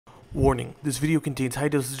Warning, this video contains high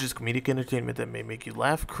dosages of comedic entertainment that may make you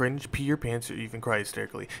laugh, cringe, pee your pants, or even cry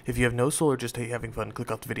hysterically. If you have no soul or just hate having fun, click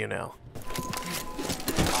off the video now.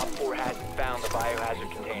 Op 4 hasn't found the biohazard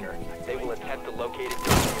container. They will attempt to locate it.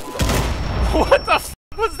 What the f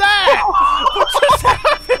was that? What just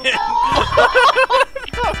happened?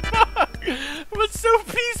 What the fuck? It was so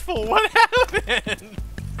peaceful. What happened?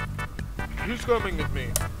 Who's coming with me?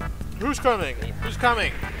 Who's coming? Who's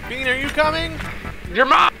coming? Bean, are you coming? Your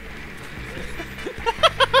mom!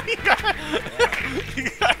 You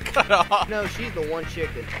got cut off. No, she's the one chick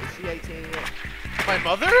that, is she 18 yet? My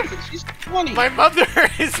mother? She's 20. My mother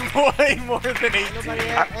is way more than 18.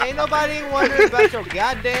 Ain't nobody wondering about your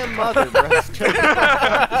goddamn mother, bro. I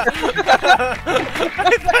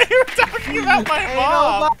thought you were talking about my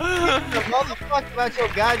mom. The motherfucker about your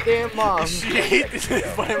goddamn mom. Is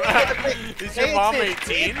your mom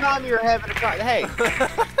 18? Anytime you're having a hey,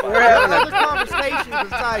 we're having other conversations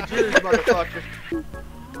besides yours, motherfucker.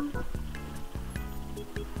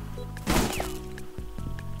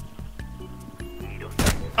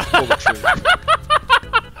 Pull the trigger.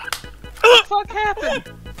 What the fuck happened?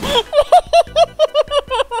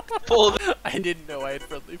 Pull the I didn't know I had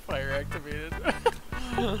friendly fire activated.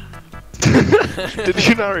 Did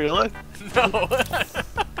you not realize? No.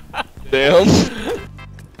 Damn.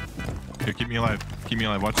 Here, keep me alive. Keep me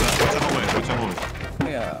alive. Watch that. Watch that hallway. Watch that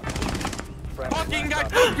hallway. Yeah. Fucking guy!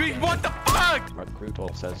 What the fuck?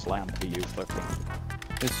 Recruital says Lampy, you fucking.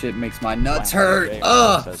 This shit makes my nuts Lampy hurt. Gamer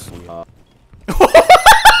Ugh. says we,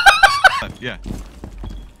 Yeah.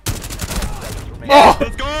 Oh!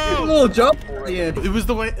 Let's go! A little jump at the end. It was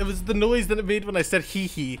the way. It was the noise that it made when I said hee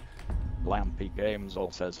hee. Lampy Games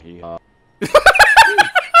all says he.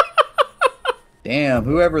 Damn,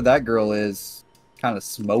 whoever that girl is, kind of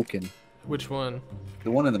smoking. Which one?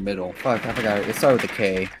 The one in the middle. Fuck, I forgot. It started with a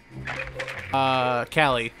K.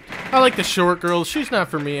 Callie. I like the short girls. She's not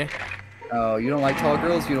for me. Oh, you don't like tall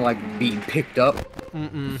girls? You don't like being picked up?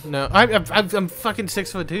 No. I'm fucking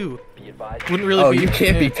 6'2". Be advised. Wouldn't really Oh, be. you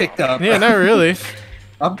can't be picked up. Yeah, not really.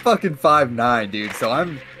 I'm fucking 5'9", dude. So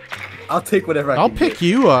I'll take whatever I I'll can pick get.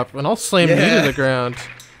 you up and I'll slam you Yeah. to the ground.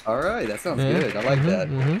 All right, that sounds Yeah. good. I like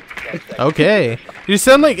that. Okay. You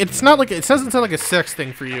sound like it's not like it doesn't sound like a sex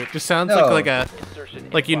thing for you. It just sounds No. like a Insertion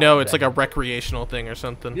in like you 5 know it's like a seconds. recreational thing or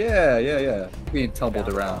something. Yeah. Being tumbled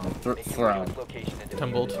around, and thrown. Location and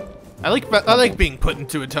Tumbled. I like being put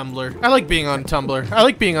into a Tumblr. I like being on Tumblr. I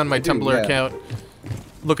like being on my Tumblr yeah. account.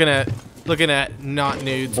 Looking at not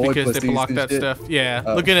nudes Boy because they pussies block and that shit. stuff. Yeah,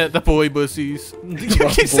 Oh. looking at the boy bussies. You Boy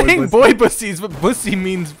keep saying pussy. boy bussies, but bussy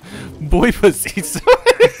means boy pussies.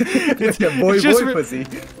 it's, Yeah, boy it's just pussy.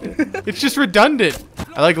 it's just redundant.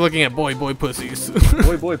 I like looking at boy pussies.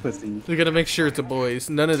 boy pussy. We gotta make sure it's a boys.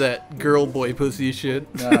 None of that girl boy pussy shit.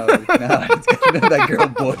 No, it's none of that girl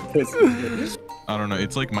boy pussy. I don't know.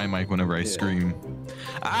 It's like my mic whenever I scream.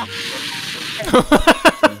 Ah!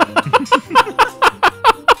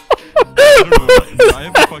 I don't know. I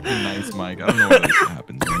have a fucking nice mic. I don't know what else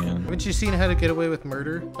happens, man. Haven't you seen How to Get Away with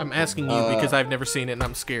Murder? I'm asking you because I've never seen it and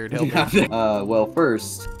I'm scared. Help me. Well,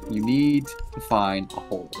 first, you need to find a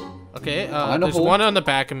hole. Okay, Find a there's hole. one on the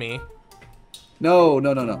back of me. No.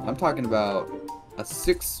 I'm talking about a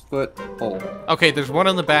 6-foot hole. Okay, there's one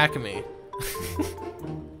on the back of me.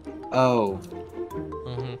 Oh.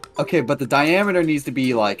 Okay, but the diameter needs to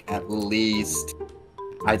be like at least,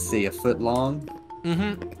 I'd say, a foot long.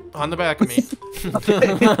 On the back of me.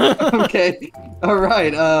 Okay. All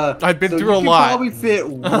right. I've been so through a you can lot. Probably fit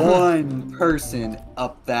one person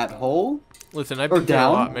up that hole. Listen, I've Or been through a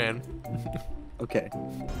down. lot, man. Okay.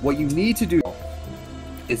 What you need to do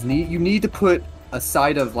is you need to put a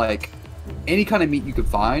side of like any kind of meat you could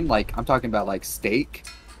find. Like I'm talking about like steak.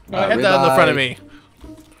 I have that in the front of me.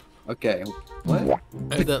 Okay. What?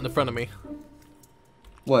 I have that in the front of me.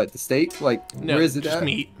 What? The steak? Like No, where is it just at?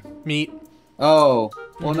 meat. Meat. Oh.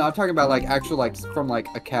 Well, no, I'm talking about like actual like from like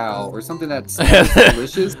a cow or something that's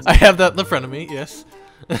delicious. I have that in the front of me. Yes.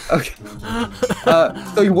 Okay.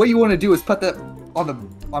 So what you want to do is put that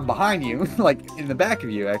on behind you, like in the back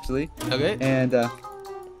of you, actually, Okay. and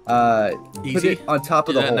put Easy. it on top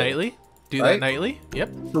Do of the that hole. nightly. Do that right? nightly. Yep.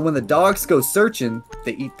 So when the dogs go searching,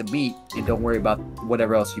 they eat the meat and don't worry about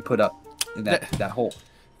whatever else you put up in that hole.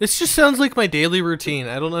 This just sounds like my daily routine.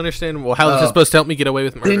 I don't understand how this is Oh. supposed to help me get away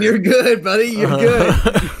with murder. Then you're good, buddy. You're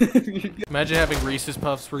good. Imagine having Reese's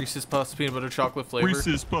Puffs, peanut butter chocolate flavor.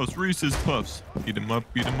 Reese's Puffs, Reese's Puffs. Beat him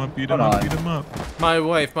up, beat him up, beat him Hold up, on. beat him up. My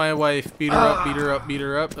wife, beat her up, beat her up, beat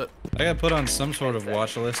her up. I got put on some sort of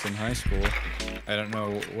watch list in high school. I don't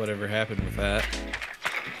know whatever happened with that.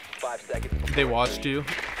 5 seconds. They watched you.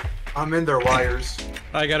 I'm in their wires.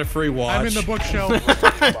 I got a free watch. I'm in the bookshelf.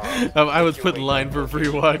 I was put in line for a free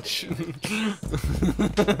watch.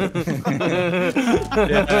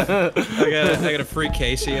 Yeah, I got a free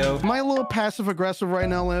Casio. Am I a little passive aggressive right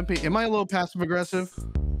now, Lampy? Am I a little passive aggressive?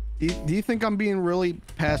 Do you think I'm being really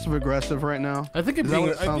passive aggressive right now? I think I'm Is that being.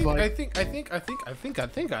 what it sounds like?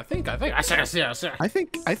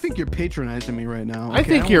 I think you're patronizing me right now. I Okay,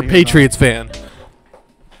 think I you're a wanna hear Patriots fan. that.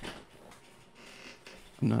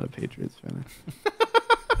 I'm not a Patriots fan.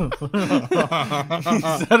 You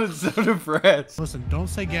sounded so depressed. Listen, don't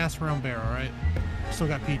say gas around bear, all right? Still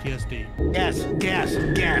got PTSD. Gas.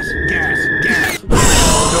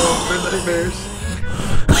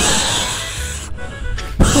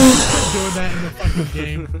 Doing that in the fucking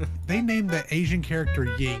game. They named the Asian character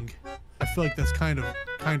Ying. I feel like that's kind of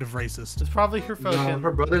racist. It's probably her fucking.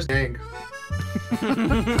 her brother's gang.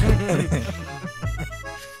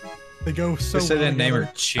 They go so. They said well they name her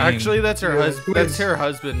together. Ching. Actually, that's her Yeah, husband. twins. That's her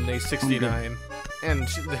husband. He's 69, and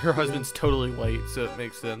her husband's totally white, so it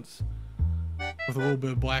makes sense. with a little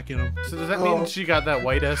bit of black in them. So does that mean she got that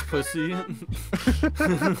white ass pussy?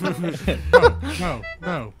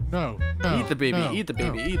 No. Eat the baby. No, Eat the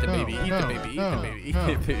baby. no, Eat the no, baby. Eat the no, baby. Eat no, the baby. Eat no,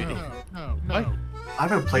 the baby. No. I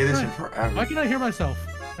haven't played this in forever. Why can I hear myself?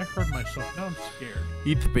 I heard myself. Now I'm scared.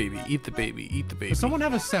 Eat the baby. Eat the baby. Eat the baby. Does someone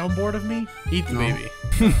have a soundboard of me? Eat the No. baby.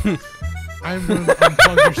 I'm going to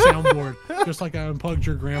unplug your soundboard, just like I unplugged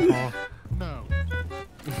your grandpa. No.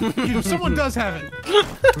 Someone does have it.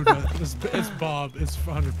 Who does? It's Bob. It's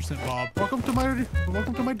 100% Bob. Welcome to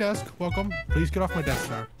my desk. Welcome. Please get off my desk,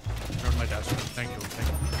 sir. Get off my desk. Thank you.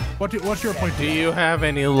 What's your point? Do you have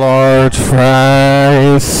any large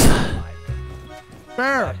fries?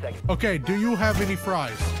 Bear. Okay. Do you have any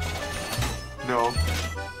fries? No.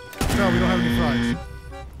 No, we don't have any fries.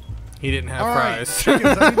 He didn't have All right, fries.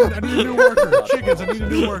 chickens, I need a new worker. Chickens, I need a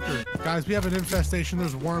new worker. Guys, we have an infestation.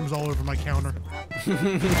 There's worms all over my counter.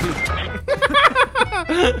 Worms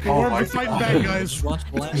are fighting bad guys. Watch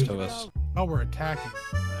The Last of Us. Oh, we're attacking.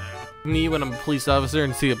 Me when I'm a police officer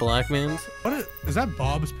and see a black man's. What is that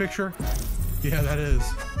Bob's picture? Yeah, that is.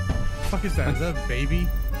 What the fuck is that? Is that a baby?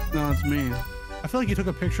 No, it's me. I feel like you took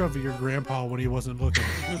a picture of your grandpa when he wasn't looking.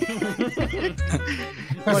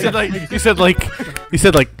 You said like,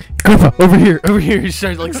 Grandpa, over here. He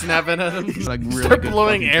started like snapping at him. Like really Start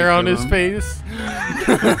blowing air on his face.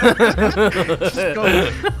 Just go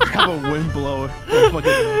have a wind blower.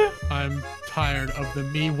 I'm tired of the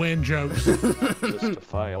me win jokes. Just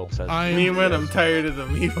file says Me when I'm tired of the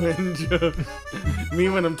me when joke. Me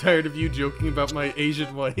when I'm tired of you joking about my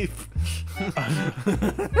Asian wife.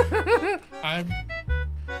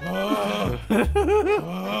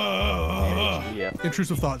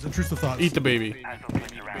 Intrusive thoughts. Eat the baby.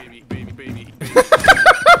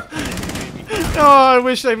 Oh, I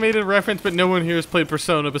wish I made a reference, but no one here has played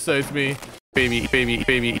Persona besides me. Baby.